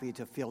Me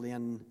to fill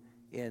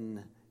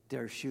in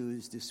their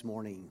shoes this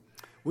morning.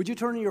 Would you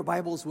turn your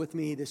Bibles with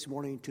me this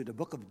morning to the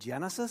book of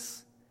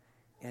Genesis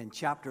and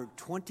chapter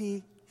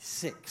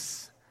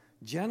 26.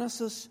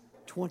 Genesis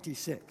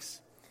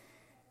 26.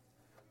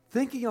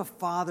 Thinking of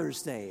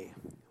Father's Day,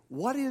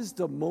 what is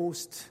the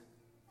most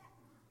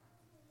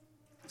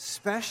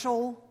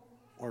special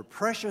or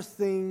precious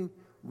thing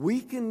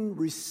we can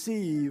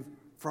receive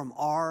from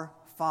our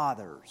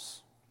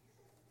fathers?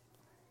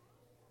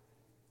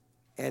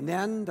 And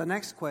then the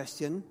next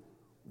question,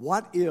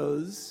 what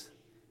is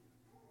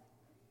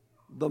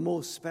the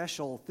most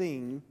special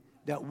thing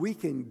that we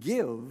can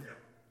give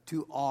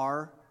to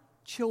our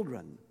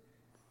children?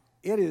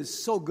 It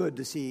is so good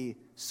to see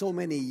so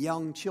many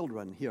young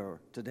children here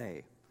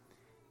today.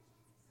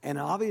 And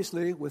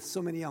obviously, with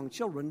so many young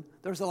children,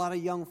 there's a lot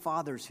of young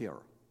fathers here.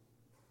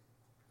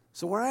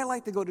 So where I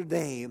like to go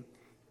today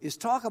is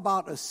talk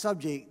about a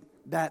subject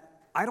that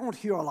I don't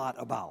hear a lot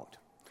about.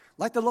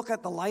 I'd like to look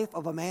at the life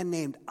of a man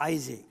named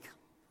Isaac.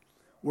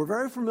 We're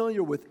very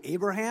familiar with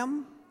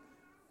Abraham,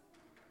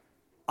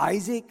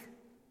 Isaac,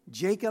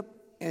 Jacob,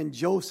 and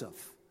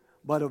Joseph.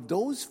 But of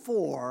those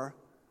four,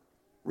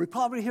 we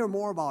probably hear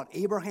more about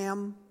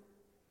Abraham,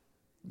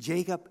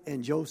 Jacob,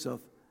 and Joseph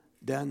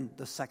than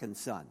the second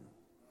son.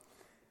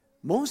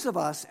 Most of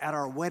us at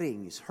our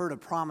weddings heard a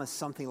promise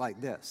something like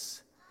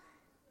this.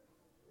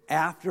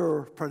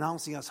 After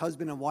pronouncing us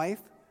husband and wife,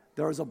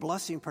 there was a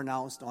blessing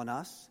pronounced on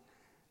us.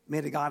 May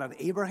the God of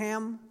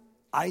Abraham,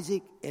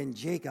 Isaac, and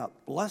Jacob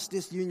bless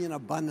this union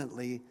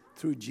abundantly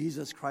through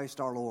Jesus Christ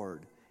our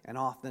Lord. And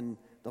often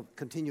the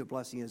continued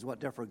blessing is,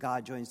 whatever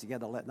God joins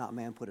together, let not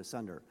man put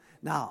asunder.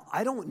 Now,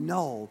 I don't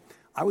know.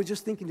 I was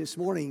just thinking this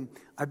morning,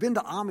 I've been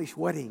to Amish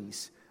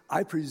weddings.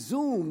 I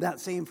presume that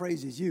same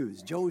phrase is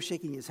used. Joe's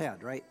shaking his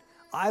head, right?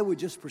 I would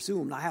just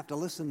presume. I have to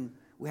listen.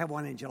 We have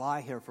one in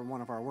July here from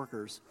one of our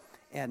workers,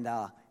 and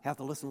have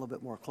to listen a little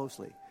bit more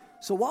closely.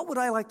 So what would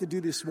I like to do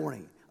this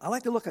morning? I'd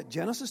like to look at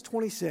Genesis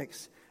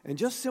 26 and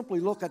just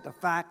simply look at the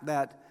fact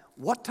that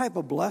what type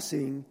of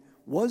blessing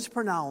was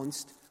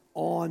pronounced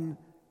on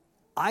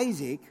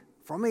Isaac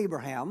from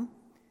Abraham,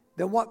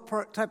 then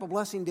what type of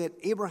blessing did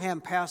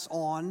Abraham pass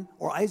on,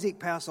 or Isaac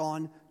pass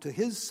on to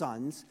his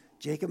sons,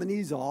 Jacob and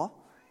Esau,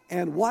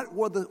 and what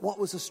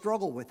was the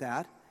struggle with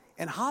that,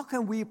 and how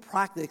can we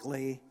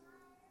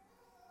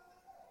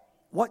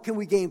what can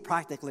we gain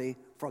practically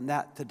from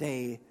that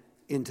today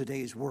in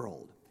today's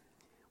world?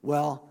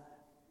 Well,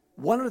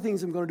 one of the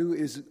things I'm going to do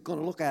is going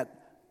to look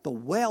at the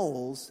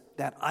wells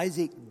that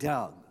Isaac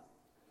dug.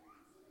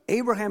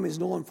 Abraham is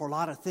known for a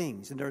lot of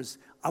things, and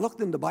I looked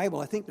in the Bible,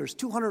 I think there's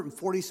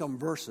 240-some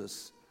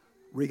verses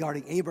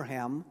regarding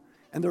Abraham,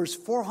 and there's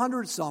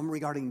 400-some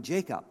regarding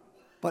Jacob,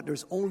 but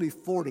there's only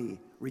 40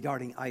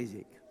 regarding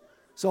Isaac.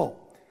 So,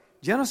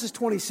 Genesis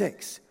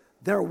 26,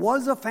 there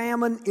was a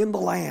famine in the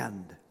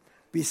land,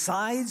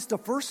 besides the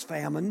first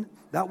famine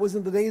that was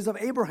in the days of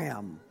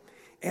Abraham.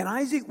 And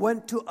Isaac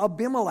went to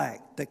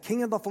Abimelech, the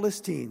king of the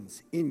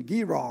Philistines, in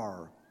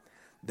Gerar.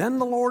 Then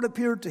the Lord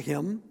appeared to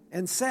him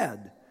and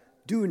said,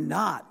 "Do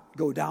not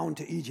go down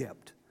to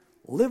Egypt.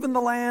 Live in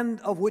the land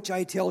of which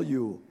I tell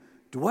you.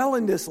 Dwell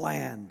in this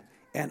land,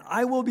 and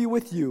I will be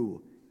with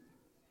you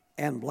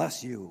and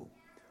bless you.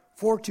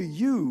 For to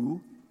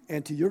you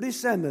and to your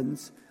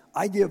descendants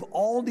I give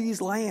all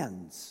these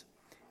lands,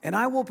 and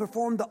I will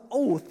perform the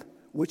oath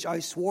which I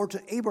swore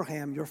to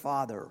Abraham your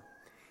father.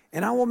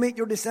 And I will make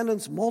your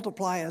descendants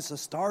multiply as the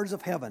stars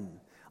of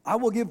heaven. I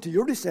will give to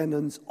your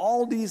descendants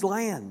all these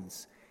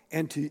lands,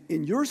 and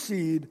in your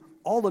seed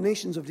all the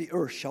nations of the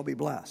earth shall be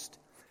blessed.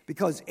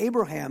 Because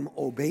Abraham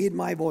obeyed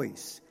my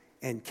voice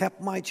and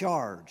kept my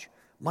charge,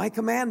 my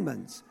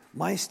commandments,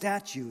 my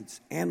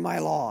statutes, and my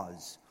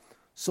laws.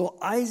 So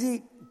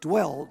Isaac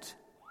dwelt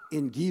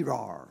in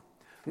Gerar."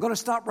 I'm going to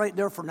stop right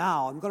there for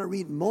now. I'm going to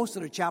read most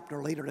of the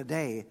chapter later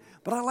today,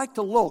 but I'd like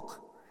to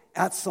look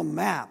at some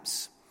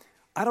maps.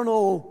 I don't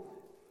know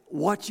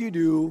what you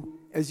do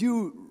as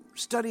you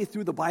study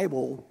through the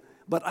Bible,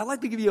 but I'd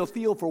like to give you a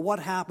feel for what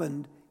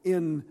happened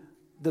in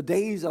the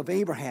days of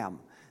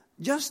Abraham.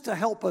 Just to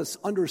help us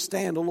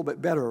understand a little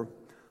bit better,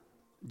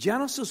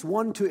 Genesis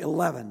 1 to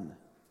 11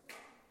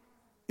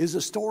 is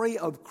a story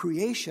of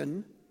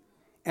creation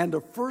and the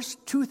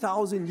first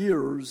 2,000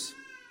 years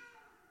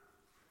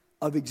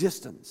of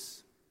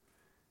existence.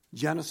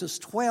 Genesis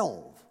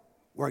 12,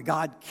 where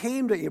God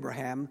came to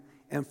Abraham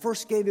and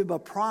first gave him a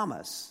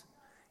promise.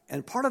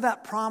 And part of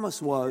that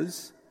promise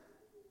was,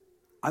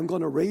 I'm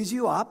going to raise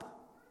you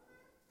up.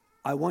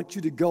 I want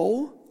you to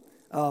go.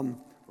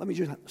 Let me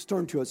just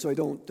turn to it so I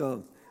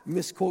don't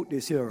misquote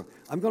this here.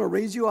 I'm going to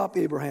raise you up,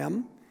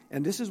 Abraham,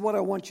 and this is what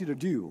I want you to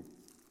do.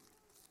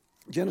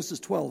 Genesis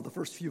 12, the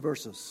first few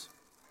verses.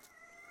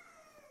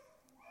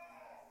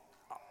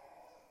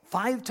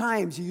 5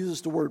 times he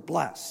uses the word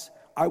bless.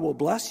 I will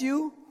bless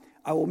you.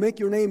 I will make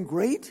your name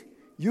great.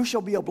 You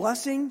shall be a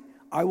blessing.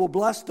 I will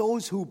bless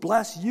those who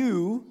bless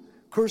you,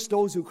 curse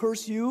those who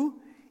curse you,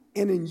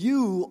 and in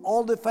you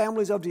all the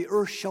families of the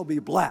earth shall be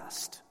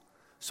blessed.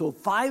 So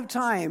 5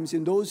 times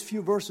in those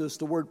few verses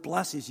the word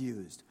bless is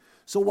used.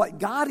 So what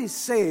God is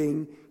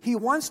saying, He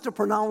wants to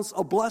pronounce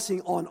a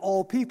blessing on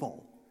all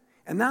people.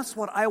 And that's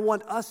what I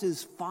want us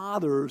as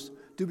fathers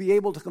to be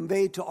able to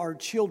convey to our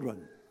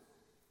children.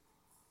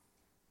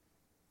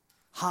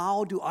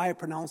 How do I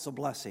pronounce a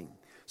blessing?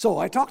 So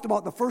I talked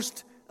about the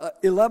first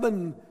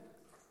 11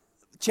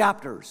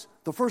 chapters,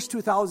 the first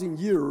 2,000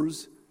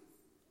 years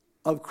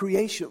of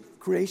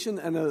creation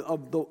and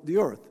of the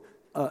earth.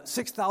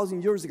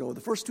 6,000 years ago,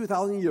 the first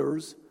 2,000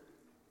 years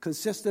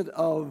consisted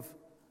of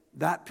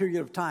that period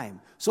of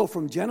time. So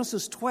from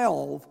Genesis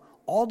 12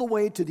 all the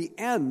way to the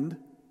end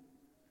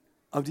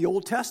of the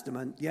Old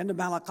Testament, the end of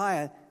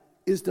Malachi,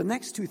 is the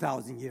next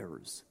 2,000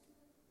 years.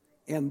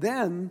 And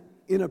then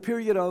in a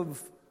period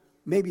of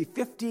maybe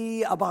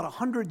 50, about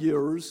 100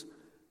 years,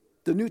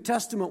 the New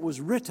Testament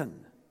was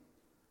written.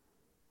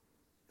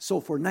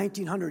 So for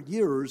 1,900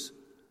 years,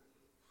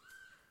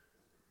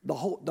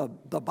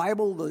 the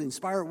Bible, the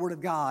inspired Word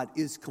of God,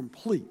 is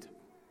complete,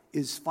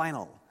 is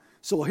final.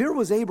 So here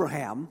was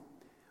Abraham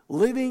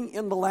living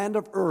in the land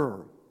of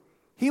Ur.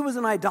 He was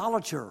an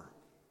idolater,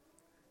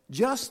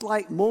 just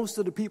like most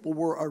of the people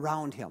were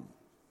around him.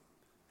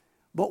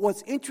 But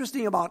what's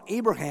interesting about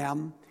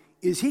Abraham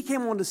is he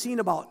came on the scene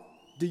about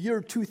the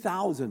year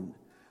 2000,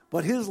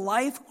 but his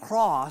life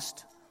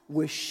crossed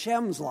with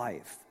Shem's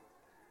life.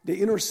 They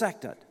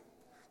intersected.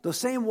 The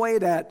same way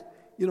that,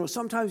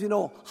 sometimes,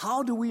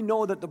 how do we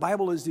know that the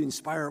Bible is the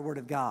inspired Word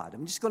of God?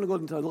 I'm just going to go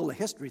into a little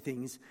history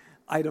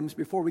items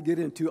before we get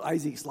into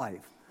Isaac's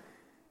life.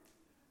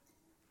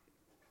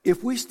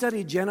 If we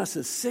study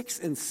Genesis 6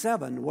 and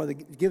 7, where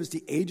it gives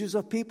the ages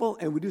of people,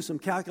 and we do some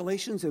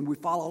calculations, and we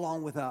follow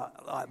along with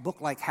a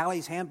book like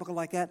Halley's Handbook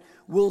like that,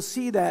 we'll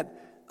see that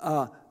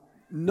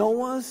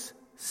Noah's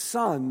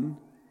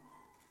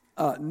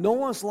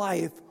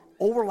life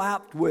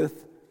overlapped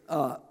with,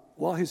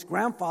 his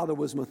grandfather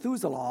was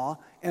Methuselah,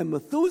 and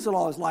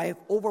Methuselah's life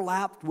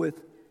overlapped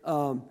with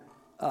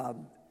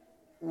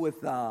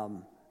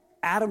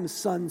Adam's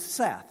son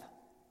Seth.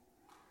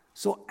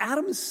 So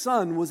Adam's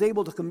son was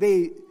able to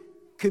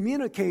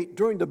communicate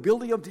during the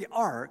building of the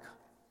ark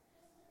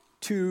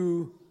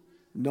to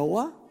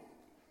Noah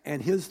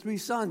and his 3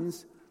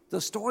 sons the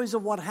stories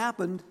of what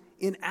happened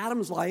in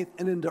Adam's life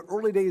and in the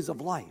early days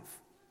of life.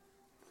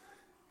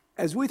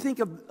 As we think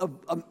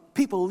of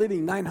people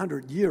living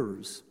 900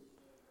 years,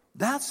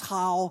 that's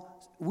how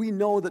we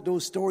know that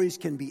those stories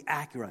can be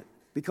accurate,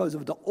 because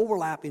of the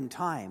overlap in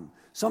time.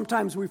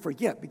 Sometimes we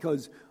forget,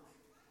 because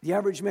the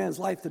average man's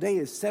life today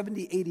is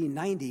 70, 80,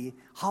 90,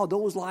 how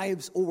those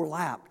lives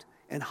overlapped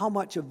and how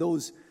much of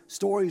those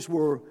stories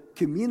were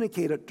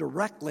communicated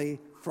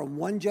directly from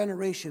one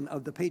generation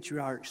of the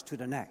patriarchs to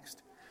the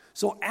next.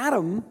 So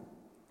Adam,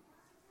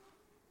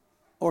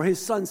 or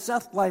his son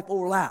Seth's life,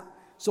 overlapped.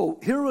 So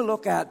here we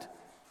look at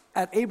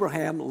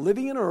Abraham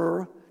living in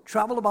Ur,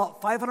 traveled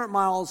about 500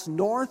 miles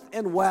north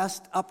and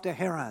west up to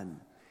Haran.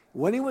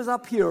 When he was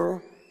up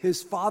here,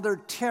 his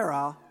father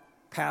Terah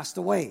passed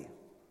away.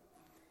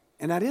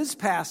 And at his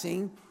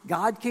passing,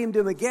 God came to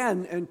him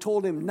again and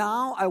told him,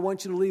 now I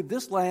want you to leave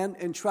this land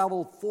and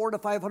travel 400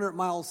 to 500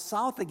 miles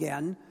south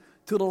again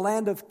to the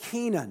land of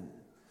Canaan.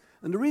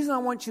 And the reason I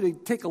want you to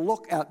take a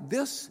look at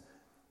this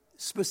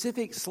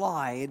specific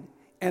slide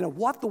and of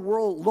what the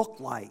world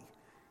looked like.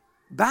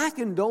 Back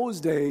in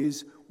those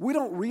days, we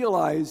don't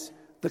realize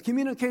the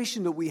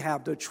communication that we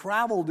have, the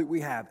travel that we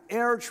have,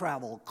 air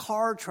travel,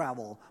 car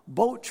travel,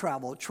 boat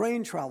travel,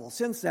 train travel,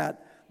 since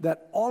that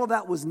all of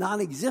that was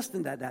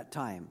non-existent at that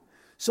time.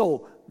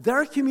 So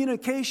their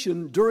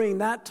communication during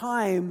that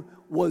time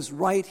was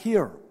right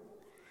here.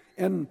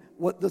 And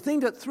the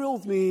thing that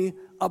thrills me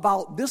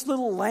about this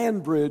little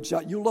land bridge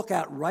that you look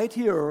at right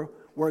here,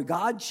 where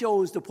God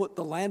chose to put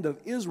the land of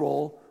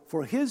Israel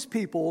for His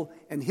people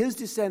and His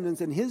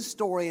descendants and His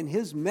story and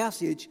His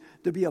message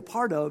to be a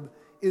part of,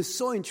 is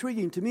so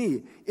intriguing to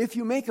me. If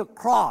you make a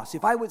cross,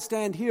 if I would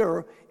stand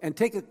here and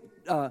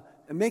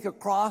make a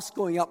cross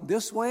going up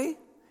this way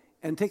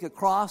and take a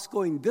cross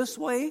going this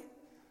way,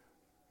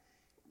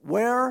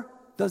 where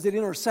does it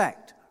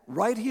intersect?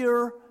 Right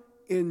here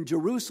in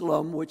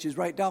Jerusalem, which is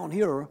right down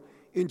here,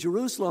 in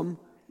Jerusalem,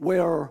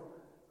 where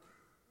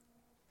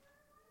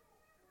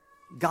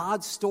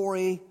God's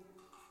story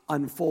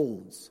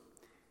unfolds.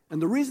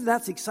 And the reason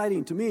that's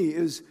exciting to me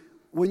is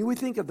when we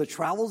think of the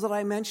travels that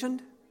I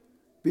mentioned,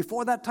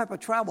 before that type of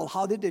travel,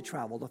 how did they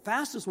travel? The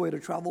fastest way to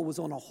travel was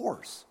on a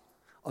horse.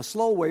 A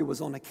slow way was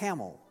on a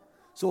camel.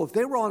 So if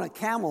they were on a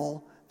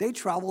camel, they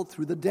traveled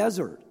through the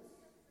desert.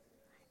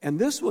 And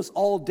this was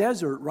all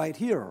desert right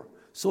here.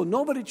 So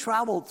nobody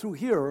traveled through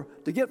here.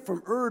 To get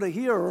from Ur to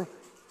here,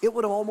 it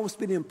would have almost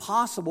been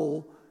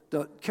impossible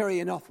to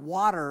carry enough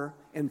water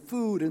and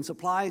food and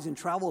supplies and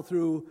travel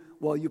through.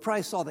 Well, you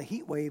probably saw the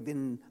heat wave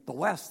in the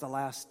West the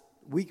last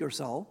week or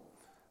so.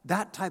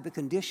 That type of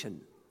condition.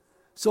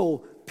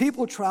 So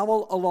people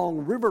travel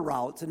along river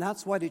routes, and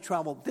that's why they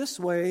travel this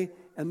way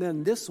and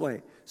then this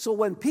way. So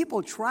when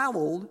people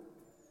traveled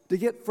to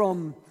get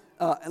from,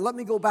 and let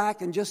me go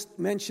back and just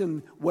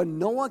mention, when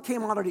Noah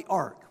came out of the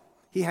ark,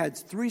 he had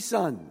 3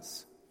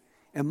 sons.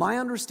 And my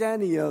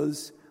understanding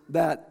is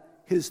that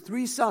his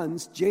 3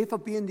 sons,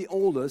 Japheth being the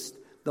oldest,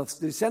 the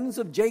descendants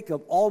of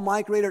Jacob all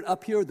migrated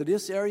up here to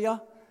this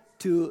area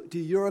to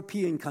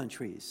European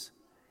countries.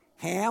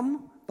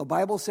 Ham, the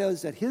Bible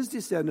says that his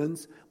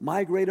descendants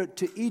migrated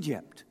to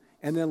Egypt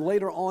and then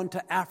later on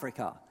to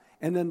Africa.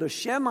 And then the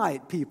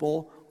Shemite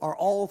people are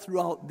all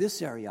throughout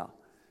this area.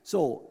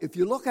 So if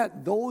you look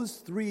at those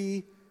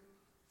 3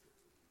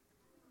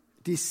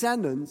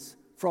 descendants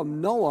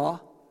from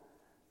Noah,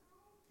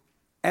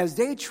 as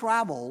they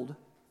traveled,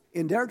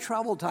 in their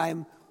travel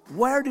time,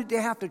 where did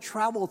they have to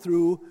travel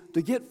through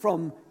to get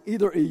from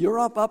either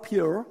Europe up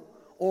here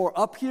or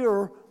up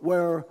here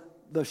where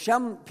the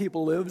Shem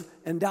people lived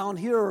and down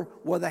here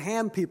where the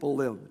Ham people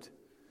lived?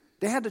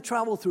 They had to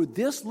travel through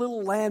this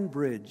little land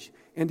bridge.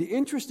 And the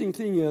interesting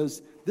thing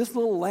is, this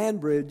little land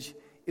bridge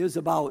is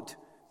about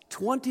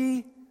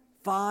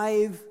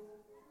 25,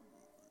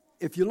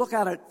 if you look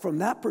at it from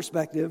that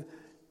perspective,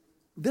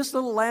 this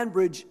little land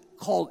bridge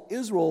called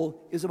Israel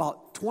is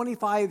about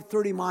 25,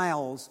 30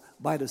 miles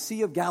by the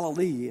Sea of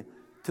Galilee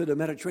to the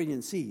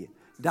Mediterranean Sea.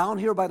 Down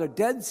here by the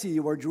Dead Sea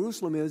where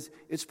Jerusalem is,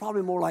 it's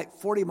probably more like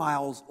 40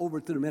 miles over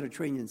to the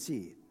Mediterranean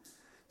Sea.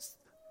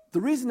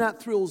 The reason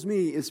that thrills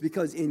me is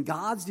because in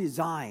God's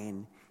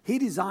design, He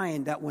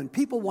designed that when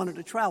people wanted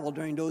to travel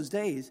during those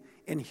days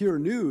and hear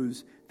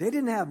news, they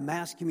didn't have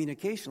mass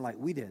communication like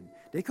we did.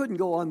 They couldn't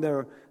go on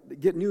there,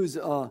 get news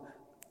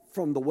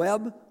from the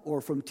web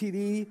or from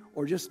TV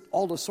or just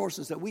all the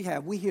sources that we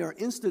have. We hear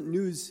instant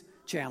news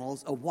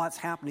channels of what's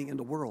happening in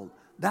the world.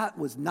 That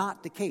was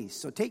not the case.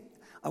 So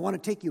I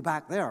want to take you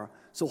back there.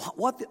 So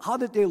how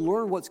did they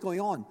learn what's going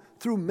on?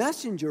 Through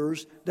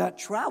messengers that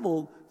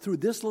traveled through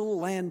this little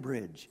land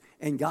bridge.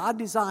 And God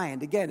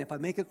designed, again, if I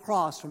make a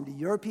cross from the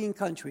European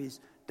countries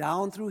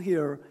down through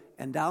here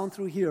and down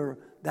through here,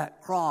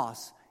 that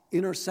cross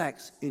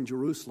intersects in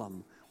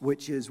Jerusalem,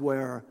 which is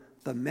where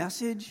the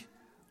message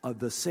of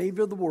the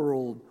Savior of the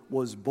world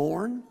was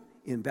born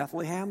in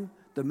Bethlehem.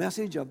 The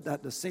message of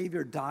that the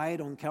Savior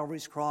died on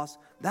Calvary's cross,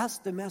 that's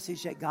the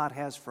message that God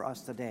has for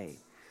us today.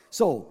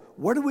 So,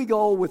 where do we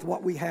go with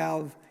what we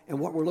have and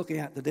what we're looking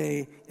at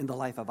today in the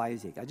life of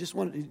Isaac? I just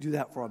wanted to do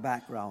that for a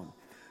background.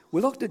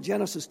 We looked at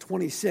Genesis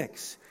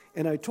 26,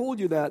 and I told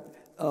you that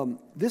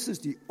this is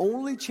the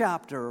only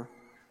chapter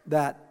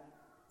that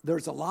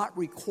there's a lot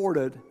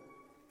recorded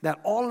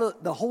that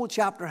the whole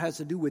chapter has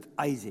to do with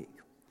Isaac.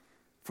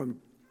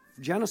 From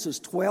Genesis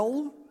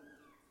 12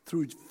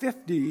 through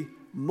 50,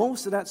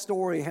 most of that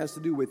story has to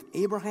do with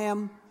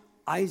Abraham,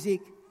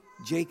 Isaac,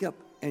 Jacob,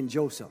 and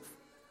Joseph.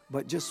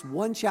 But just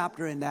one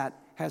chapter in that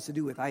has to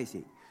do with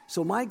Isaac.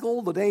 So my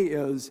goal today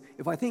is,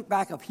 if I think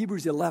back of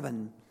Hebrews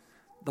 11,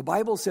 the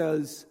Bible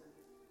says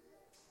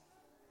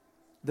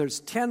there's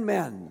 10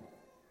 men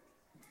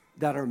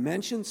that are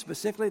mentioned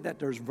specifically, that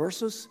there's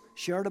verses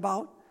shared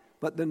about,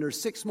 but then there's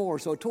 6 more.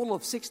 So a total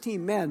of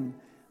 16 men,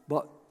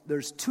 but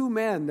there's 2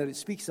 men that it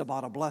speaks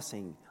about a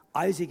blessing.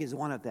 Isaac is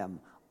one of them.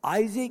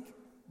 Isaac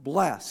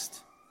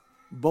blessed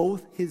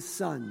both his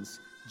sons,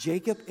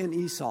 Jacob and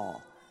Esau,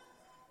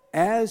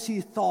 as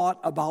he thought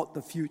about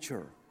the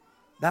future.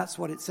 That's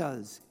what it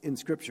says in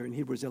Scripture in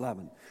Hebrews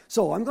 11.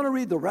 So I'm going to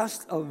read the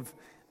rest of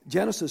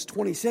Genesis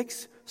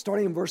 26,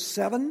 starting in verse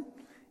 7,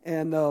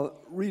 and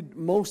read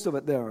most of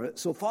it there.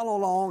 So follow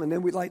along, and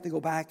then we'd like to go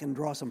back and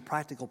draw some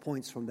practical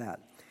points from that.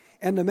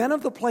 And the men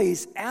of the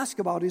place asked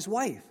about his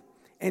wife,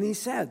 and he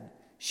said,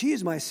 "She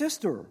is my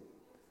sister."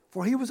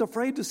 For he was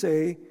afraid to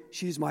say,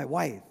 "She's my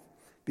wife,"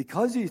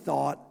 because he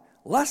thought,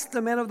 "Lest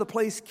the men of the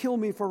place kill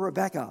me for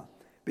Rebekah,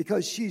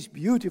 because she's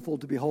beautiful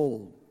to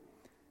behold."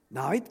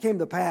 Now it came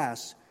to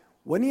pass,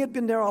 when he had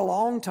been there a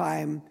long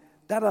time,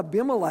 that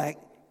Abimelech,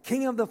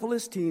 king of the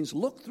Philistines,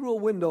 looked through a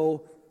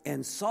window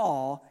and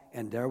saw,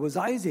 and there was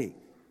Isaac,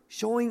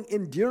 showing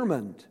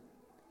endearment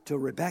to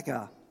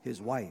Rebekah,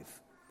 his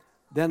wife.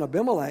 Then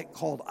Abimelech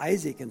called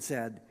Isaac and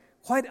said,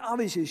 "Quite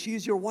obviously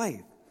she's your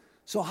wife.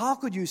 So how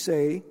could you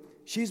say,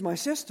 'She's my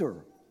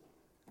sister'?"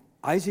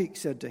 Isaac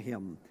said to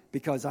him,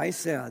 "Because I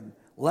said,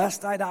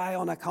 'Lest I die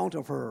on account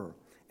of her.'"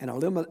 And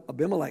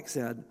Abimelech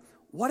said,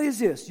 "What is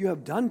this you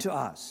have done to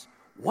us?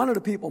 One of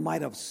the people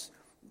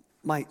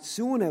might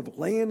soon have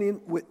lain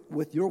in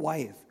with your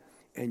wife,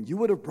 and you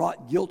would have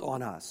brought guilt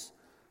on us."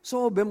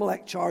 So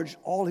Abimelech charged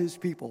all his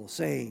people,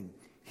 saying,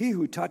 "He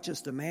who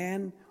touches the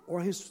man or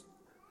his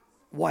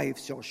wife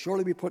shall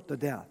surely be put to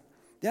death."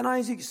 Then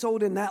Isaac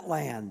sowed in that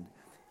land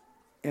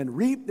and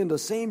reaped in the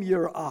same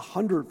year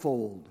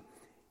 100-fold,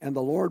 and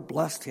the Lord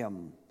blessed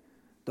him.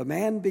 The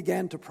man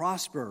began to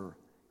prosper,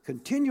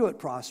 continued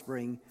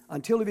prospering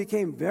until he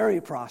became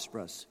very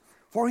prosperous.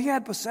 For he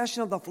had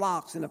possession of the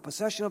flocks and a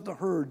possession of the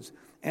herds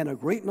and a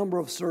great number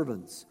of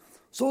servants.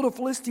 So the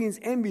Philistines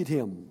envied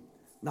him.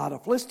 Now the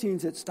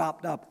Philistines had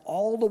stopped up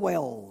all the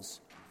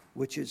wells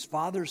which his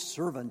father's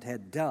servant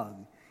had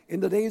dug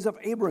in the days of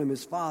Abraham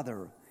his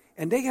father,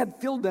 and they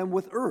had filled them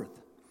with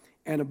earth.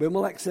 And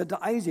Abimelech said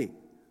to Isaac,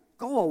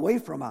 "Go away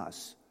from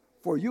us,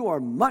 for you are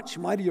much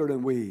mightier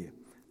than we."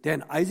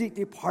 Then Isaac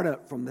departed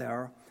from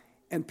there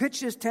and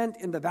pitched his tent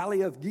in the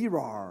valley of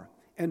Gerar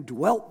and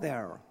dwelt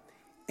there.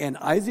 And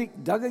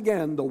Isaac dug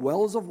again the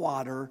wells of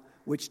water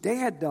which they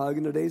had dug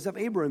in the days of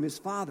Abraham his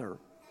father.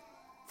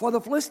 For the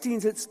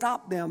Philistines had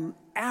stopped them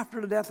after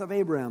the death of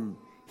Abraham.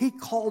 He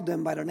called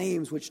them by the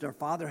names which their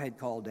father had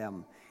called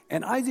them.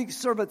 And Isaac's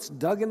servants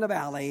dug in the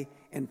valley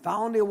and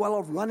found a well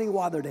of running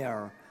water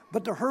there.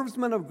 But the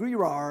herdsmen of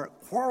Gerar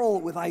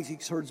quarreled with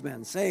Isaac's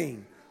herdsmen,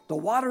 saying, the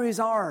water is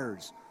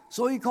ours.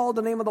 So he called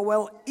the name of the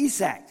well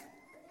Esek,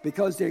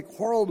 because they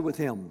quarreled with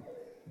him.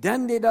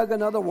 Then they dug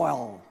another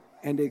well,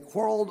 and they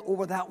quarreled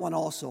over that one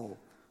also.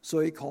 So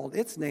he called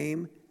its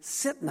name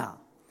Sitnah.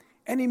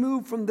 And he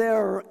moved from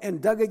there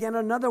and dug again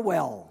another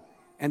well,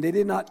 and they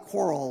did not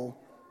quarrel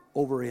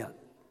over it.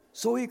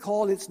 So he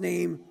called its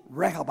name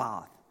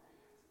Rehoboth,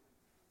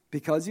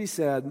 because he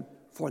said,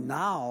 for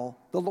now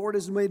the Lord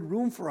has made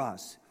room for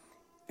us,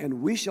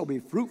 and we shall be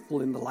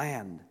fruitful in the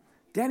land.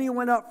 Then he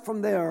went up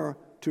from there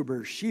to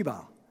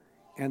Beersheba,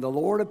 and the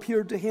Lord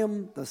appeared to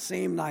him the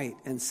same night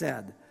and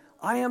said,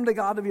 I am the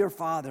God of your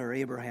father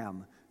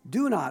Abraham.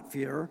 Do not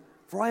fear,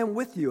 for I am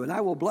with you, and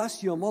I will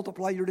bless you and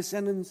multiply your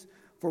descendants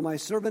for my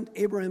servant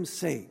Abraham's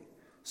sake.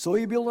 So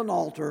he built an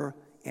altar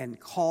and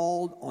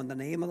called on the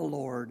name of the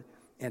Lord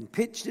and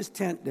pitched his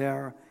tent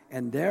there,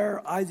 and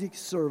there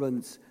Isaac's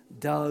servants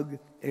dug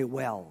a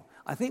well.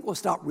 I think we'll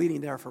stop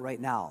reading there for right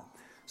now.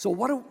 So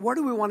where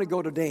do we want to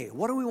go today?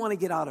 What do we want to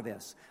get out of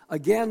this?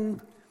 Again,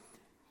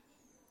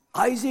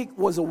 Isaac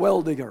was a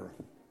well digger.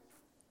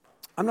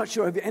 I'm not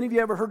sure, have any of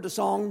you ever heard the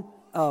song,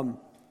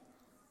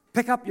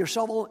 Pick Up Your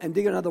Shovel and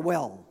Dig Another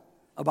Well,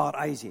 about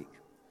Isaac?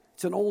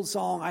 It's an old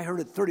song. I heard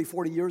it 30,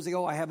 40 years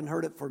ago. I haven't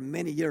heard it for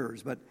many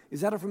years. But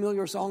is that a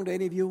familiar song to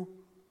any of you?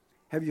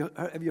 Have you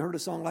heard a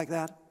song like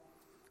that?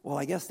 Well,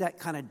 I guess that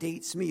kind of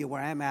dates me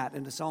where I'm at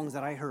in the songs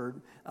that I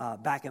heard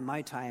back in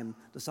my time,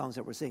 the songs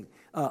that we're singing.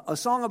 A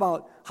song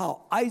about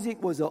how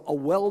Isaac was a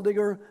well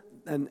digger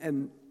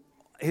and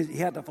he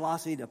had the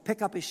philosophy to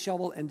pick up his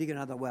shovel and dig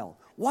another well.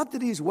 What do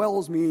these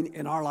wells mean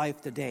in our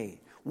life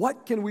today?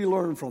 What can we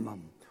learn from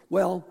them?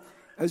 Well,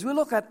 as we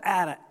look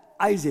at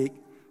Isaac,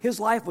 his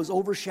life was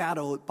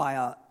overshadowed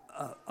by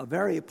a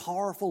very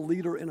powerful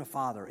leader and a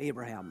father,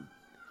 Abraham.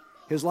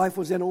 His life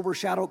was then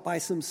overshadowed by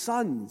some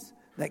sons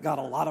that got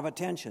a lot of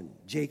attention,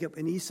 Jacob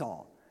and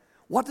Esau.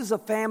 What does a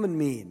famine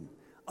mean?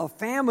 A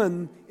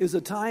famine is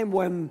a time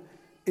when,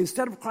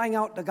 instead of crying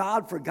out to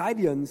God for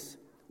guidance,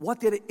 what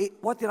did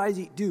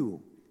Isaac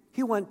do?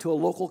 He went to a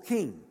local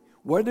king.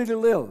 Where did he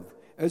live?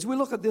 As we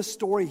look at this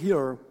story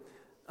here,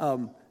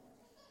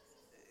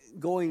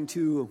 going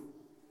to...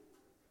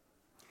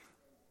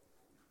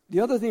 The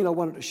other thing I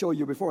wanted to show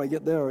you before I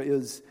get there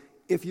is,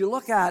 if you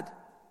look at,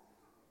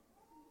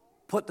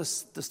 put the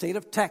state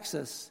of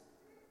Texas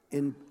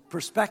in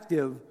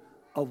perspective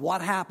of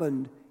what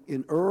happened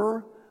in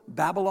Ur,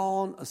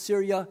 Babylon,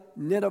 Assyria,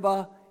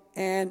 Nineveh,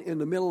 and in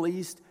the Middle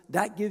East,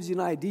 that gives you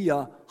an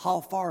idea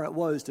how far it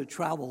was to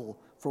travel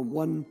from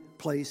one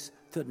place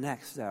to the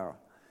next there.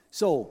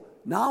 So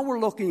now we're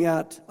looking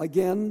at,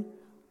 again,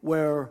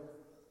 where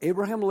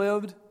Abraham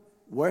lived,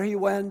 where he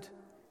went,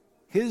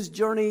 his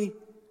journey,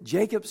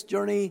 Jacob's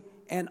journey,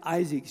 and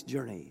Isaac's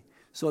journey.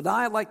 So now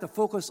I'd like to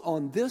focus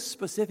on this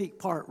specific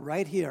part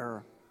right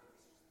here,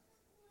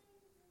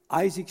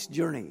 Isaac's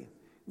journey.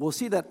 We'll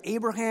see that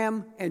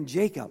Abraham and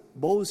Jacob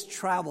both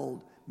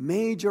traveled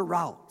major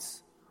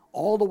routes,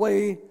 all the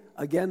way,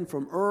 again,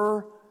 from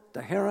Ur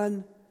to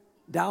Haran.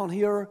 Down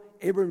here,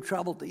 Abraham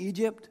traveled to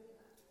Egypt.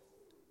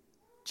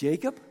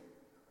 Jacob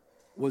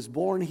was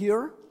born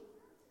here,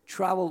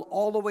 traveled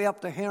all the way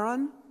up to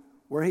Haran,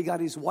 where he got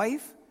his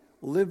wife,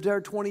 lived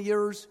there 20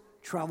 years,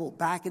 traveled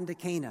back into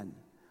Canaan.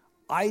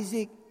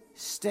 Isaac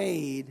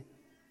stayed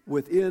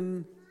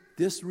within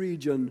this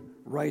region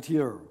right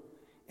here.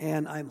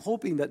 And I'm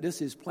hoping that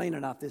this is plain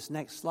enough, this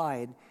next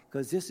slide,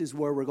 because this is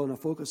where we're going to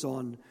focus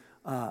on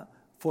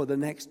for the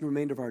next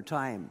remainder of our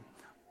time.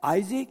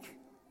 Isaac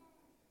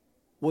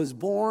was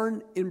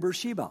born in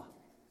Beersheba.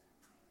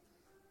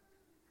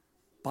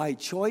 By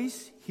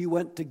choice, he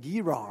went to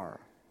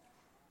Gerar.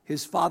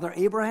 His father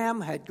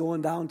Abraham had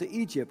gone down to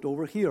Egypt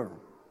over here.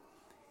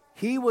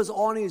 He was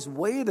on his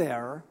way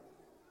there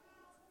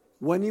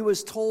when he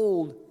was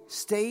told,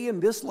 stay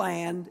in this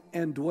land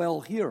and dwell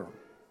here.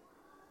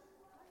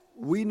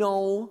 We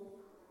know,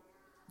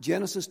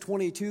 Genesis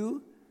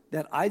 22,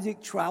 that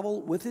Isaac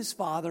traveled with his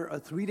father a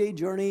 3-day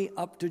journey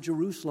up to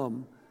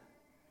Jerusalem,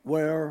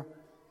 where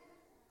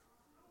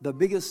the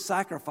biggest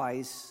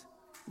sacrifice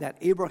that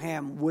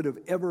Abraham would have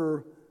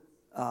ever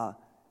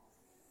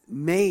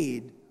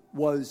made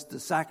was the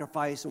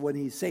sacrifice when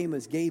he same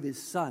as gave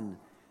his son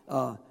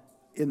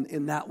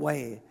in that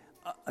way,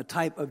 a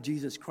type of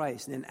Jesus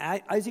Christ. And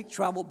Isaac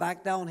traveled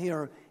back down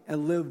here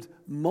and lived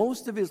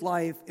most of his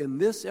life in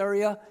this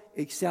area,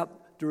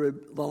 except during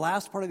the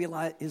last part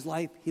of his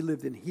life, he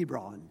lived in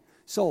Hebron.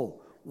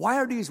 So, why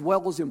are these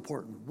wells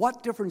important?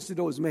 What difference do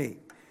those make?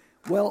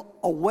 Well,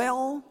 a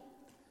well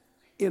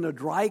in a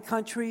dry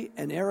country,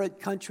 an arid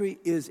country,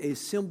 is a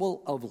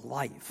symbol of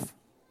life.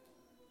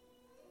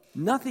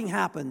 Nothing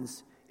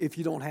happens if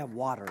you don't have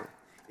water.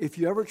 If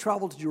you ever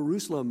travel to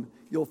Jerusalem,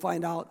 you'll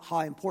find out how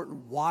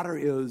important water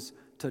is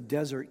to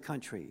desert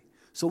country.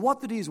 So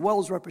what do these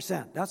wells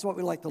represent? That's what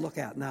we like to look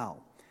at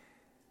now.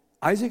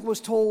 Isaac was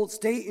told,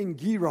 stay in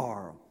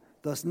Gerar.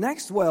 The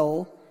next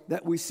well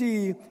that we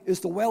see is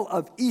the well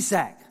of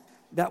Esek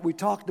that we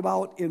talked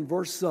about in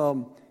verse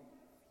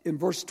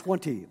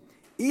 20.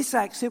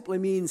 Esek simply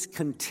means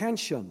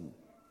contention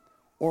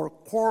or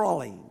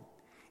quarreling.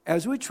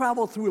 As we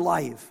travel through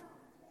life,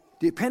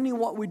 depending on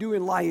what we do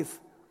in life,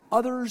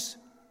 others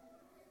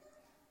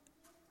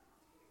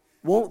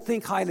won't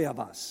think highly of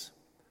us.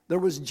 There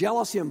was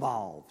jealousy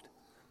involved.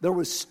 There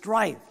was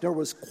strife. There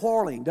was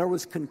quarreling. There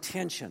was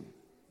contention.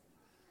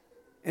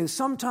 And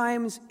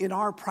sometimes in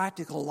our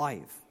practical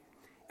life,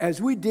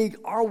 as we dig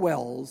our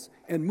wells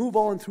and move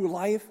on through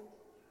life,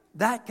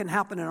 that can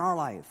happen in our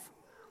life.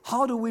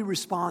 How do we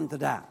respond to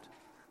that?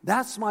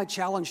 That's my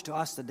challenge to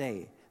us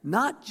today.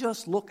 Not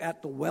just look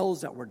at the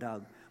wells that were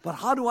dug, but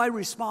how do I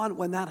respond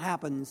when that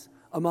happens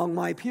among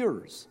my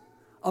peers,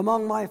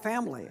 among my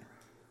family,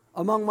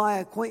 among my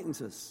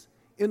acquaintances,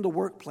 in the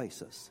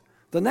workplaces?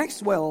 The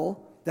next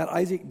well that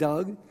Isaac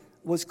dug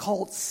was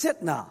called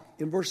Sitnah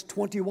in verse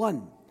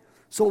 21.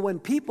 So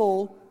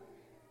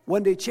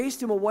when they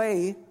chased him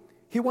away,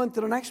 he went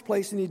to the next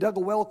place and he dug a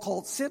well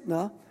called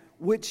Sitnah,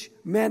 which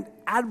meant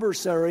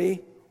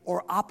adversary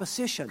or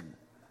opposition.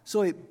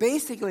 So it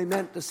basically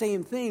meant the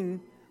same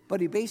thing, but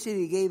he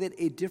basically gave it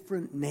a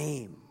different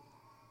name.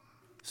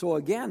 So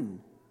again,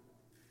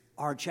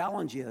 our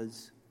challenge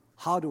is,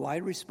 how do I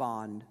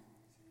respond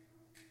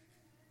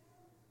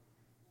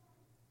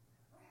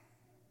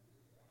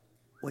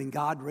when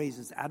God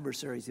raises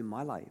adversaries in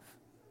my life?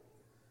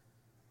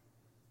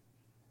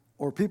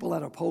 Or people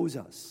that oppose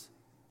us?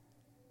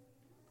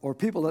 Or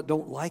people that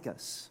don't like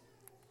us?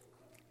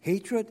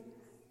 Hatred,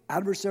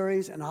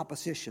 adversaries, and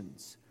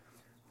oppositions.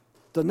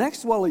 The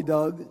next well he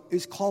dug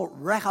is called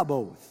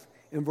Rehoboth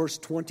in verse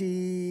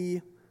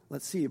 22.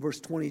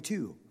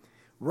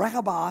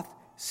 Rehoboth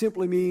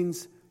simply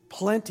means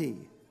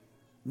plenty.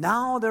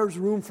 Now there's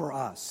room for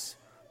us.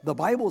 The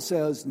Bible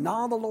says,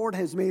 now the Lord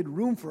has made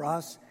room for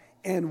us,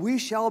 and we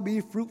shall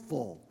be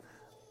fruitful.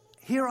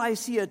 Here I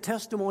see a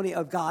testimony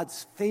of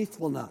God's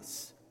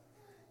faithfulness,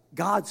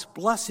 God's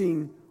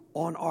blessing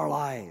on our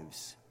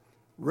lives.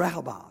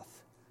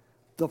 Rehoboth.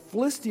 The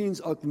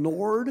Philistines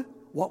ignored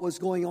what was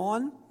going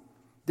on.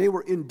 They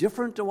were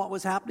indifferent to what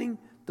was happening.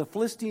 The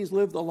Philistines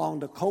lived along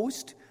the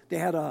coast. They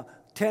had a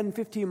 10,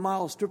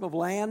 15-mile strip of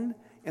land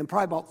and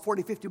probably about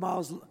 40, 50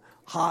 miles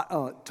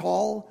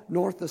tall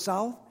north to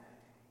south.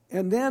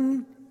 And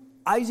then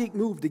Isaac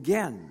moved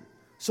again.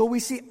 So we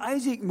see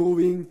Isaac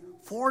moving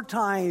 4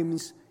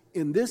 times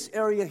in this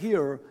area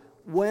here.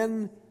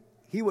 When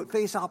he would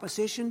face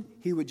opposition,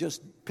 he would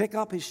just pick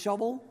up his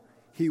shovel,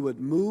 he would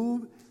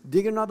move,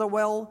 dig another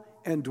well,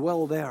 and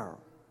dwell there.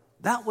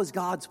 That was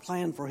God's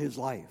plan for his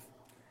life.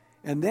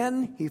 And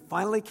then he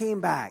finally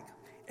came back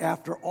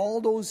after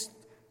all those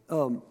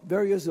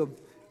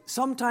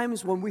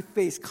sometimes when we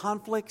face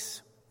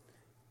conflicts,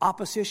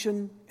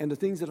 opposition, and the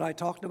things that I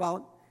talked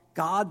about,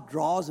 God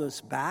draws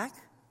us back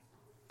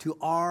to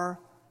our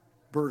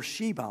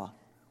Beersheba,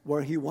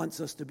 where he wants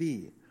us to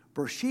be.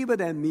 Beersheba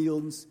then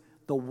means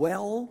the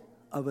well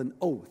of an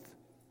oath.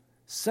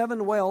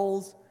 7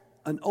 wells,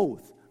 an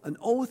oath. An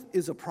oath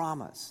is a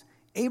promise.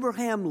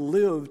 Abraham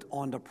lived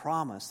on the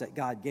promise that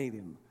God gave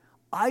him.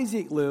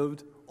 Isaac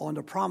lived on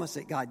the promise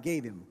that God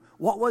gave him.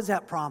 What was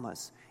that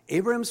promise?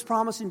 Abraham's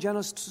promise in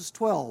Genesis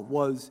 12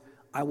 was,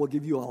 I will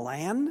give you a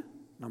land,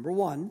 number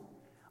 1.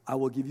 I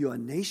will give you a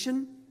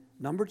nation,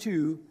 number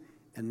 2.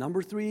 And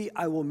number 3,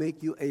 I will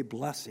make you a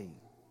blessing.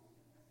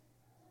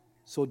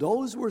 So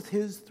those were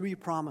his 3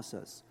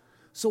 promises.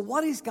 So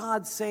what is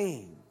God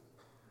saying?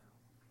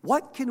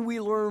 What can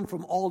we learn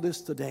from all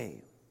this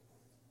today?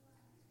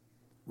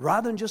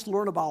 Rather than just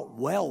learn about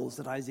wells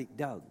that Isaac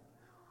dug,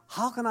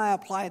 how can I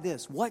apply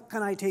this? What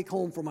can I take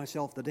home for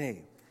myself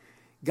today?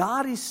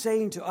 God is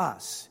saying to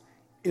us,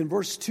 in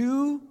verse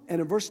 2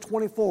 and in verse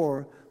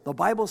 24, the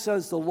Bible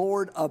says the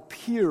Lord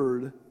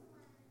appeared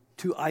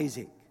to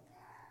Isaac.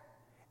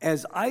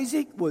 As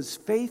Isaac was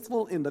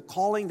faithful in the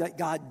calling that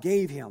God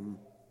gave him,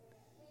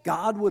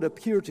 God would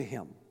appear to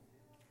him.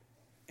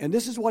 And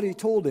this is what he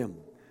told him.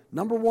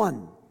 Number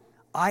 1,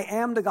 I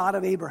am the God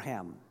of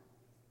Abraham.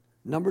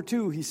 Number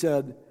 2, he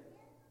said,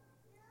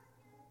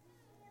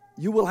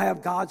 you will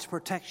have God's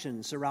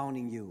protection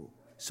surrounding you,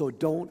 so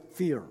don't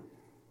fear.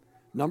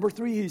 Number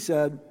 3, he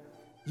said,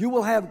 you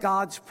will have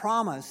God's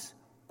promise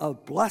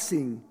of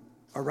blessing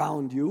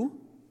around you.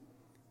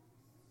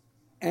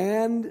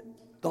 And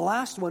the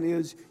last one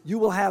is, you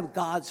will have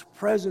God's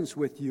presence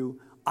with you.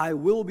 I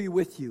will be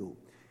with you.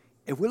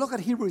 If we look at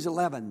Hebrews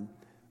 11,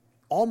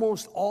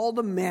 almost all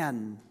the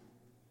men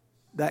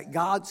that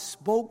God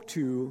spoke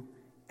to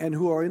and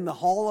who are in the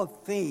Hall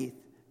of Faith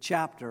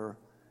chapter,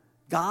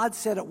 God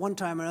said at one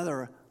time or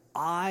another,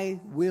 I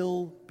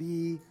will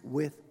be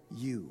with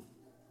you.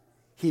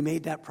 He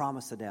made that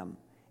promise to them,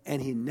 and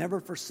he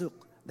never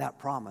forsook that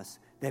promise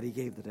that he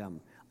gave to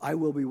them. I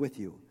will be with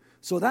you.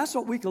 So that's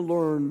what we can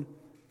learn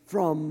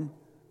from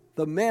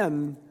the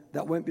men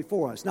that went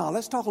before us. Now,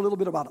 let's talk a little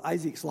bit about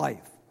Isaac's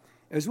life.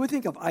 As we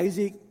think of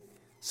Isaac,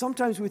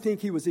 sometimes we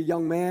think he was a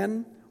young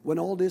man when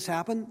all this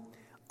happened.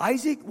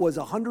 Isaac was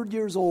 100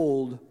 years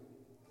old.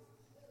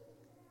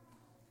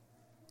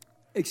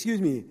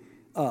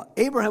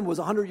 Abraham was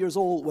 100 years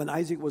old when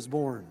Isaac was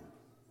born.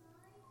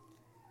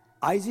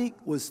 Isaac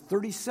was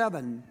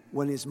 37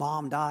 when his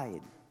mom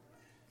died.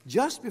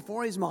 Just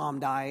before his mom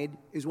died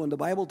is when the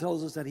Bible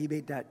tells us that he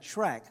made that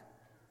trek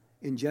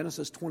in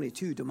Genesis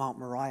 22 to Mount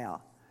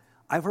Moriah.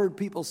 I've heard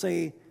people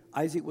say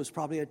Isaac was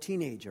probably a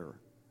teenager.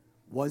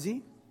 Was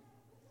he?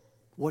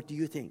 What do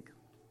you think?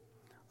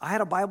 I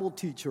had a Bible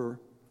teacher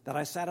that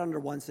I sat under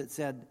once that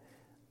said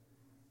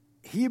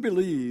he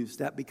believes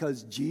that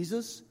because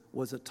Jesus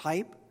was a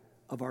type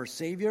of our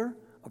Savior,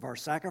 of our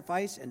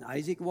sacrifice, and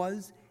Isaac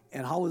was,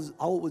 and how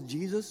old was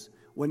Jesus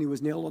when he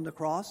was nailed on the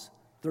cross?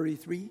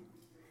 33.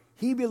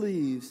 He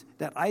believes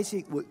that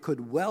Isaac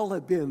could well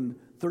have been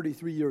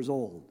 33 years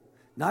old.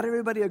 Not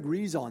everybody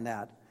agrees on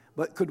that,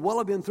 but could well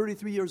have been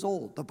 33 years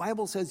old. The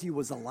Bible says he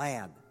was a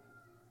lad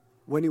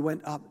when he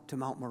went up to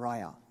Mount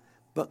Moriah.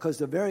 Because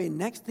the very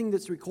next thing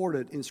that's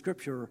recorded in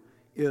Scripture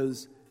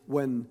is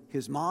when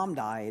his mom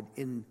died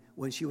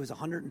when she was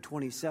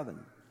 127.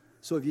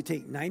 So if you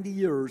take 90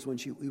 years when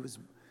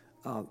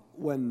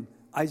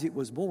Isaac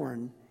was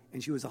born,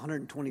 and she was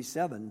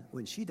 127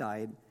 when she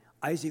died,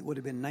 Isaac would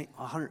have been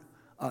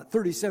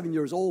 37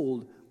 years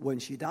old when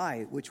she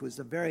died, which was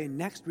the very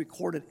next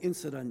recorded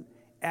incident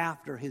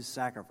after his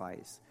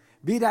sacrifice.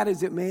 Be that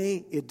as it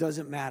may, it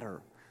doesn't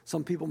matter.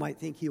 Some people might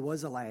think he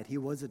was a lad, he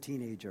was a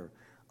teenager,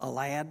 a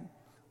lad,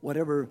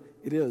 whatever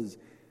it is.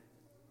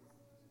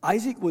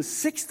 Isaac was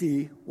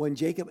 60 when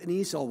Jacob and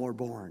Esau were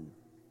born.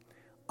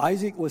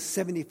 Isaac was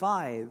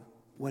 75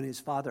 when his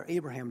father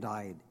Abraham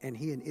died, and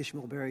he and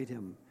Ishmael buried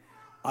him.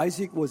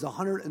 Isaac was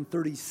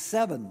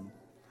 137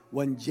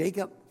 when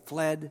Jacob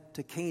fled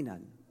to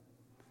Canaan.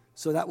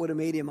 So that would have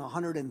made him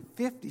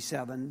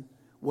 157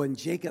 when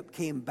Jacob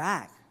came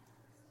back.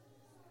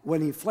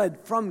 When he fled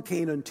from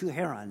Canaan to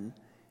Haran,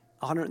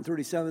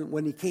 137.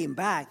 When he came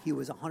back, he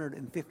was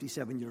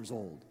 157 years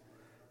old.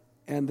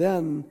 And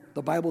then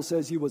the Bible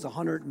says he was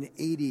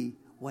 180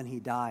 when he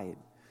died.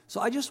 So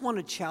I just want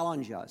to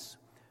challenge us.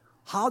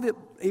 How did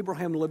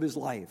Abraham live his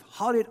life?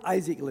 How did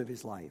Isaac live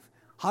his life?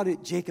 How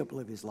did Jacob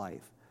live his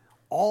life?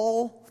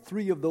 All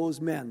three of those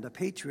men, the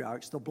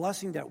patriarchs, the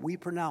blessing that we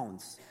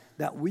pronounce,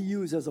 that we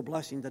use as a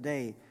blessing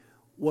today,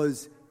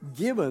 was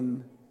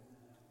given.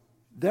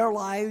 Their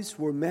lives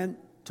were meant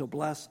to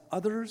bless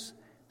others,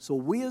 so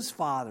we as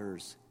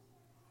fathers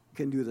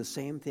can do the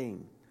same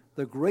thing.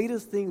 The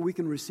greatest thing we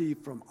can receive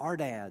from our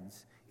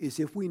dads is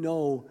if we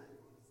know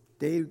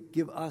they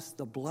give us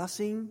the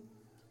blessing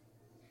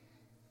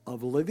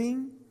of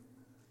living,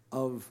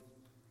 of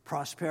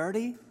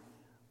prosperity,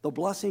 the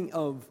blessing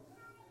of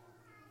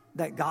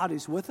that God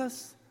is with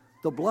us,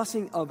 the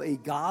blessing of a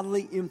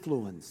godly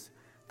influence.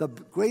 The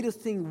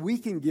greatest thing we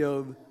can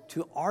give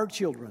to our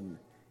children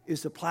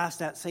is to pass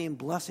that same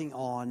blessing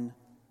on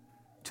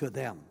to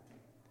them.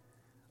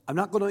 I'm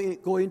not going to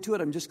go into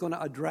it. I'm just going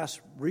to address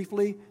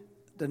briefly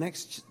the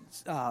next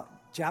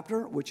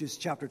chapter, which is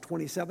chapter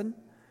 27.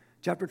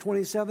 Chapter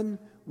 27,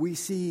 we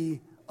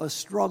see a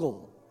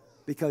struggle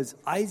because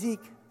Isaac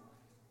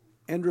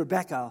and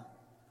Rebekah,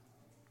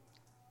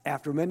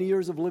 after many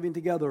years of living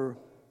together,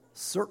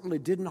 certainly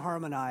didn't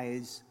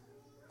harmonize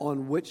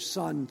on which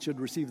son should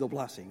receive the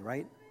blessing,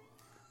 right?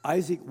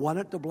 Isaac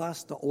wanted to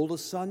bless the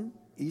oldest son,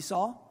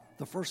 Esau,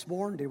 the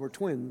firstborn. They were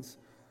twins,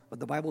 but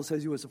the Bible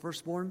says he was the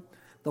firstborn.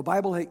 The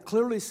Bible had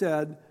clearly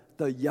said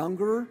the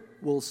elder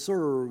will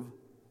serve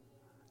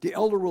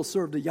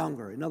the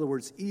younger. In other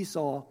words,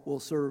 Esau will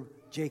serve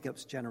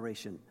Jacob's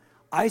generation.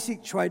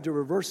 Isaac tried to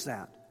reverse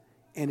that,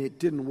 and it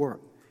didn't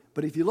work.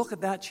 But if you look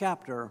at that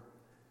chapter,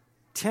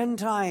 10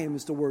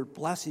 times the word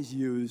bless is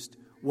used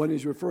when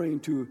he's referring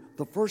to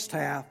the first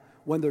half,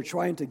 when they're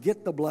trying to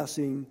get the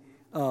blessing,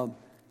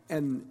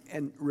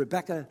 and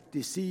Rebekah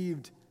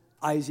deceived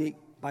Isaac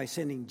by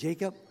sending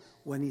Jacob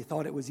when he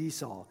thought it was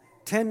Esau.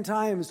 10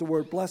 times the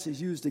word bless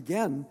is used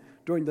again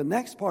during the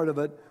next part of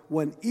it,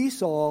 when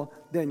Esau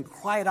then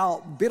cried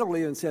out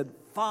bitterly and said,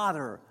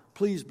 "Father,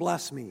 please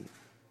bless me."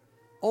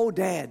 "Oh,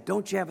 Dad,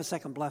 don't you have a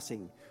second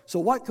blessing?" So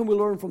what can we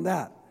learn from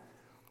that?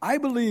 I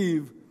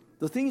believe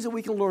the things that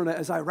we can learn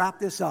as I wrap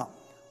this up.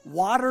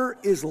 Water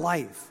is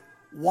life.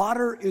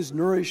 Water is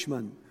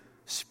nourishment.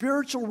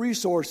 Spiritual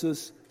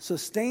resources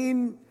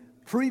sustain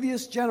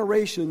previous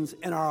generations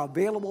and are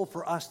available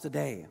for us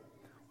today.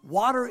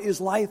 Water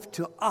is life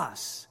to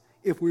us,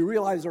 if we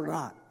realize it or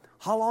not.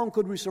 How long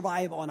could we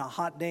survive on a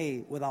hot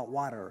day without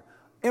water?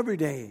 Every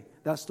day,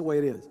 that's the way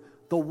it is.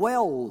 The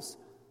wells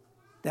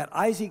that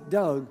Isaac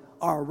dug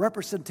are a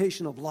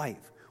representation of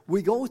life.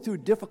 We go through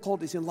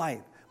difficulties in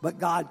life, but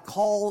God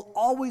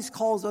always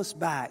calls us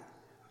back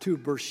to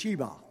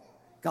Beersheba.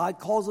 God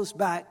calls us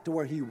back to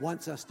where He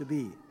wants us to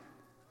be.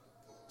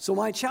 So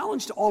my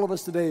challenge to all of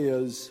us today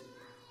is,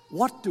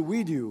 what do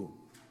we do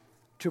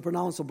to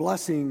pronounce a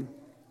blessing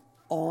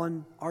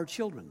on our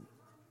children?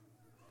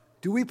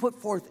 Do we put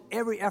forth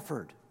every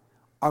effort?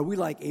 Are we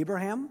like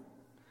Abraham?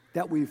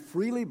 that we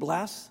freely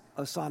bless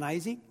a son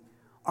Isaac?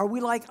 Are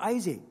we like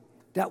Isaac,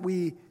 that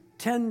we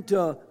tend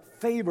to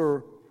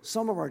favor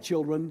some of our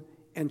children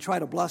and try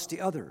to bless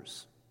the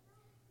others?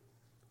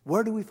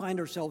 Where do we find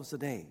ourselves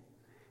today?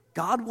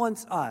 God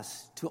wants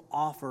us to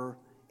offer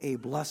a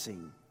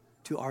blessing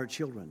to our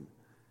children.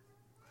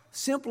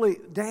 Simply,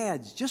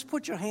 dads, just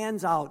put your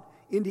hands out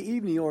in the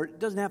evening, or it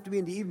doesn't have to be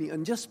in the evening,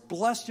 and just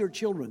bless your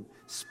children.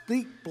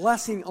 Speak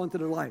blessing onto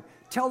their life.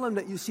 Tell them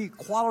that you see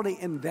quality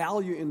and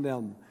value in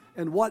them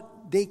and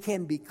what they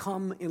can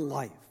become in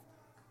life.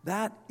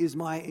 That is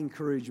my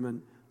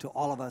encouragement to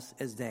all of us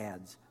as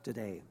dads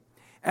today.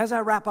 As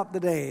I wrap up the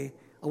day,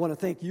 I want to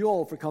thank you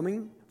all for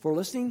coming, for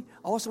listening.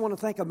 I also want to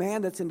thank a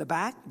man that's in the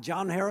back,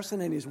 John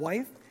Harrison, and his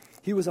wife.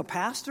 He was a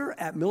pastor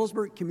at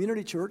Millersburg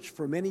Community Church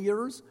for many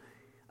years.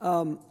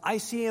 I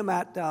see him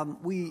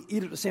we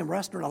eat at the same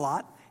restaurant a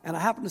lot, and I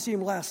happened to see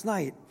him last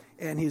night,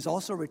 and he's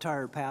also a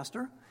retired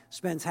pastor,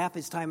 spends half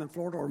his time in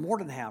Florida, or more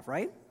than half,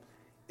 right?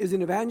 Is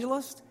an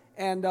evangelist,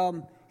 and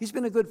he's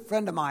been a good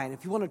friend of mine.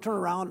 If you want to turn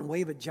around and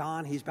wave at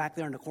John, he's back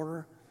there in the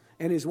corner,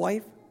 and his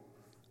wife.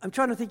 I'm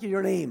trying to think of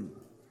your name.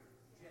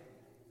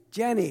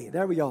 Jenny,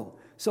 there we go.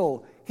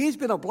 So he's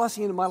been a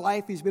blessing in my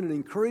life. He's been an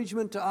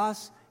encouragement to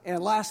us,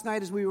 and last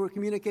night as we were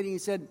communicating, he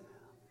said,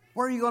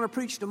 "Where are you going to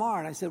preach tomorrow?"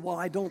 And I said, "Well,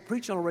 I don't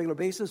preach on a regular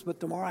basis, but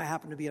tomorrow I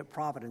happen to be at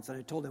Providence." And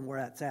I told him where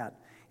that's at.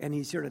 And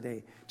he's here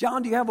today.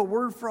 John, do you have a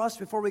word for us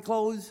before we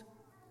close?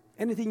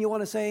 Anything you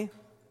want to say? I'd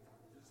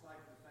just like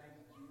to thank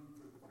you for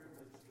the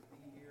privilege to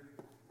be here.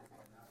 And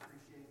I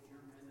appreciate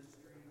your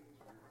ministry,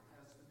 your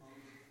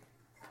testimony,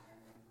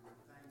 and we're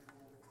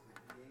thankful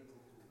to be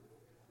able to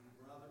be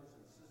brothers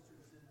and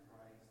sisters in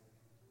Christ.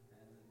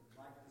 And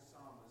like the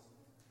psalmist,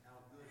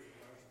 how good it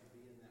was to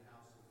be in the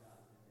house of God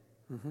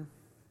today. Mm-hmm.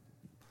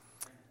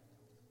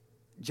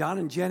 John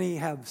and Jenny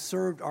have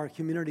served our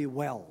community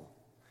well.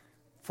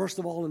 First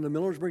of all, in the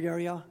Millersburg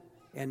area,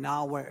 and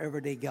now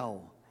wherever they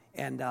go.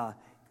 And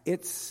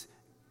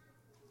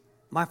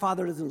my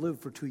father doesn't live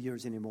for 2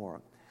 years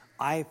anymore.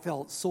 I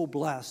felt so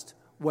blessed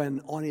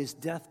when on his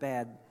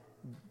deathbed,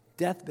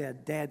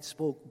 Dad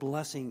spoke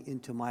blessing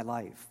into my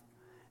life.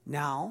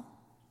 Now,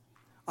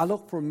 I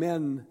look for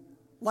men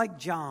like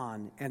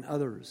John and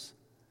others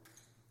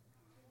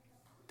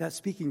that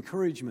speak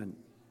encouragement,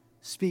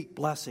 speak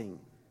blessing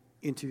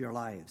into your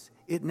lives.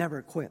 It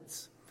never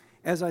quits.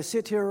 As I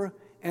sit here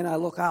and I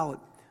look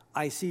out,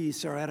 I see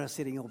Saretta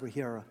sitting over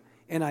here.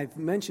 And I've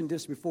mentioned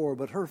this before,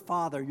 but her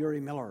father,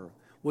 Yuri Miller,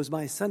 was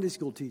my Sunday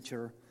school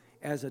teacher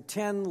as a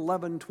 10,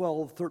 11,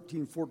 12,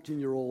 13,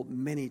 14-year-old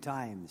many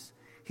times.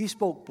 He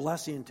spoke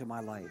blessing into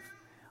my life.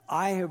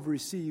 I have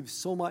received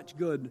so much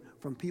good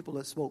from people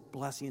that spoke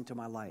blessing into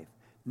my life.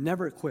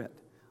 Never quit.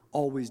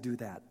 Always do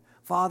that.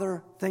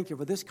 Father, thank you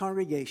for this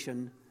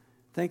congregation.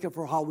 Thank you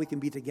for how we can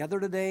be together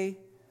today,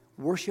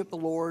 worship the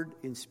Lord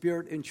in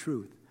spirit and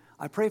truth.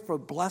 I pray for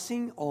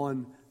blessing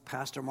on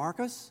Pastor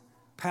Marcus,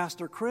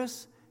 Pastor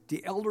Chris,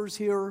 the elders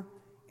here,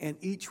 and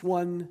each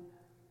one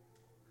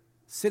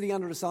sitting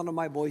under the sound of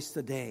my voice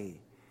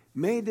today.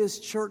 May this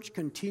church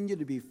continue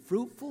to be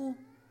fruitful,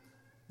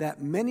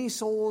 that many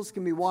souls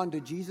can be won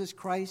to Jesus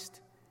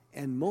Christ,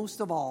 and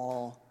most of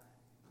all,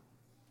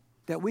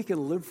 that we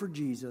can live for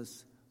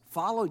Jesus,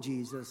 follow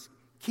Jesus,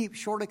 keep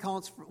short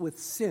accounts with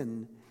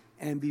sin,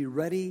 and be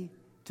ready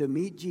to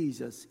meet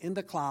Jesus in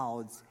the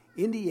clouds,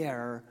 in the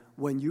air,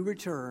 when you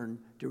return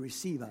to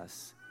receive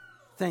us.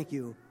 Thank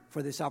you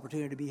for this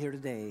opportunity to be here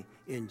today.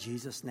 In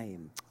Jesus'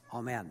 name,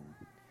 amen.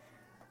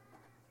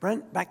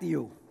 Brent, back to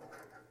you.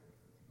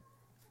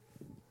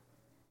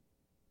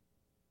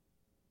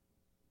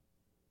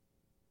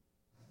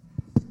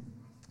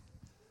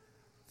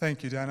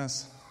 Thank you,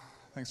 Dennis.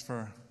 Thanks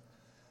for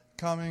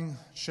coming,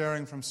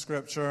 sharing from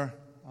Scripture.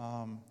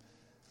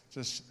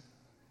 Just,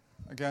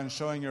 again,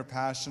 showing your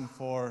passion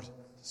for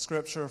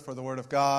Scripture, for the Word of God.